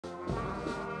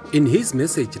In his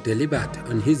message delivered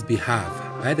on his behalf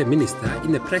by the minister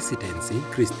in the presidency,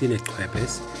 Christine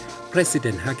Chwepes,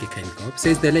 President Hage Geingob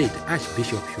says the late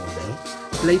Archbishop Tjijombo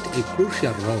played a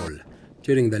crucial role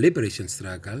during the liberation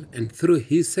struggle and through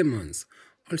his sermons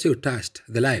also touched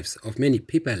the lives of many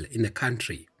people in the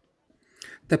country.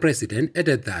 The president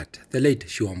added that the late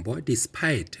Tjijombo,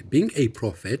 despite being a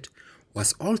prophet,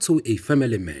 was also a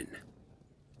family man.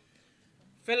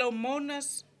 Fellow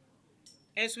mourners,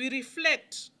 as we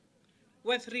reflect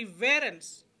with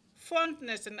reverence,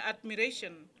 fondness and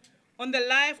admiration on the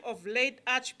life of late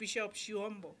Archbishop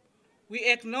Tjijombo, we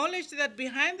acknowledge that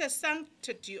behind the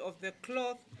sanctity of the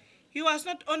cloth, he was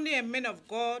not only a man of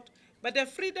God, but a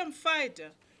freedom fighter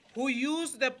who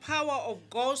used the power of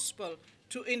gospel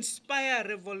to inspire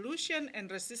revolution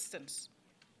and resistance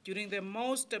during the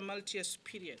most tumultuous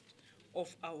period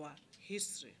of our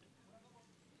history.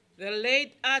 The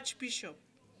late Archbishop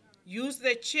used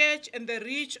the church and the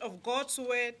reach of God's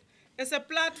word as a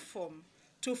platform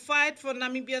to fight for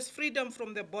Namibia's freedom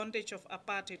from the bondage of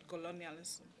apartheid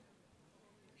colonialism.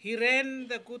 He ran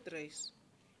the good race.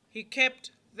 He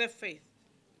kept the faith.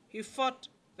 He fought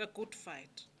the good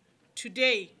fight.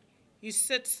 Today, he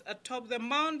sits atop the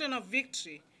mountain of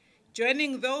victory,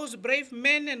 joining those brave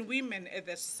men and women at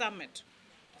the summit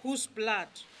whose blood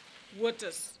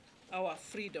waters our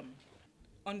freedom.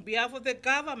 On behalf of the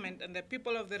government and the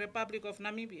people of the Republic of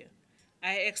Namibia,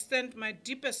 I extend my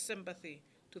deepest sympathy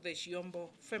to the Tjijombo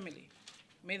family.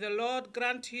 May the Lord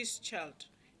grant his child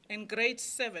and great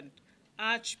servant,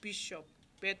 Archbishop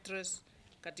Petrus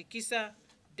Tjijombo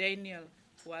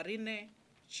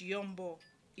Tjijombo,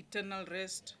 eternal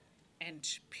rest and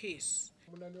peace.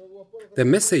 The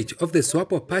message of the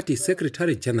SWAPO Party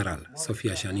Secretary General,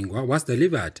 Sophia Shaningwa, was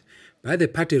delivered by the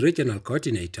party regional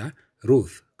coordinator,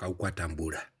 Ruth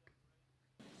Kaukwatambura.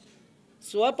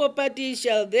 SWAPO Party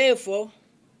shall therefore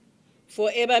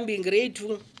forever be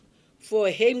grateful for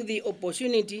having the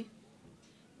opportunity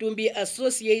to be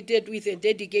associated with a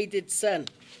dedicated son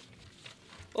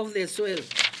of the soil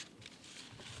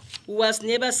who was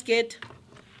never scared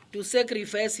to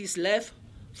sacrifice his life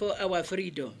for our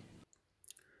freedom.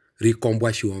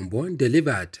 Rikombwa Tjijombo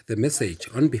delivered the message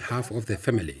on behalf of the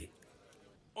family.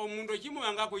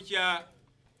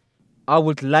 I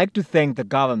would like to thank the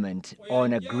government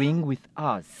on agreeing with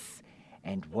us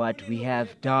and what we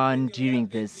have done during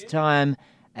this time,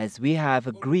 as we have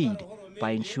agreed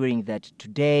by ensuring that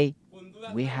today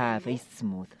we have a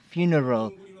smooth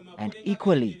funeral, and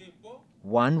equally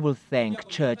one will thank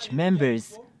church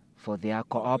members for their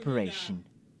cooperation.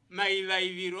 The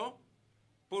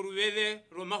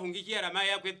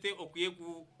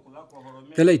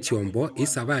late Tjijombo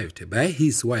is survived by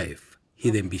his wife,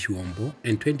 Hidembi Tjijombo,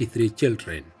 and 23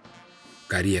 children.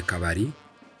 Karie Kavari,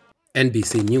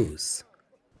 NBC News,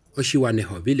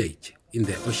 Oshiwaneho village in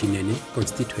the Oshinene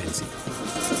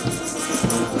constituency.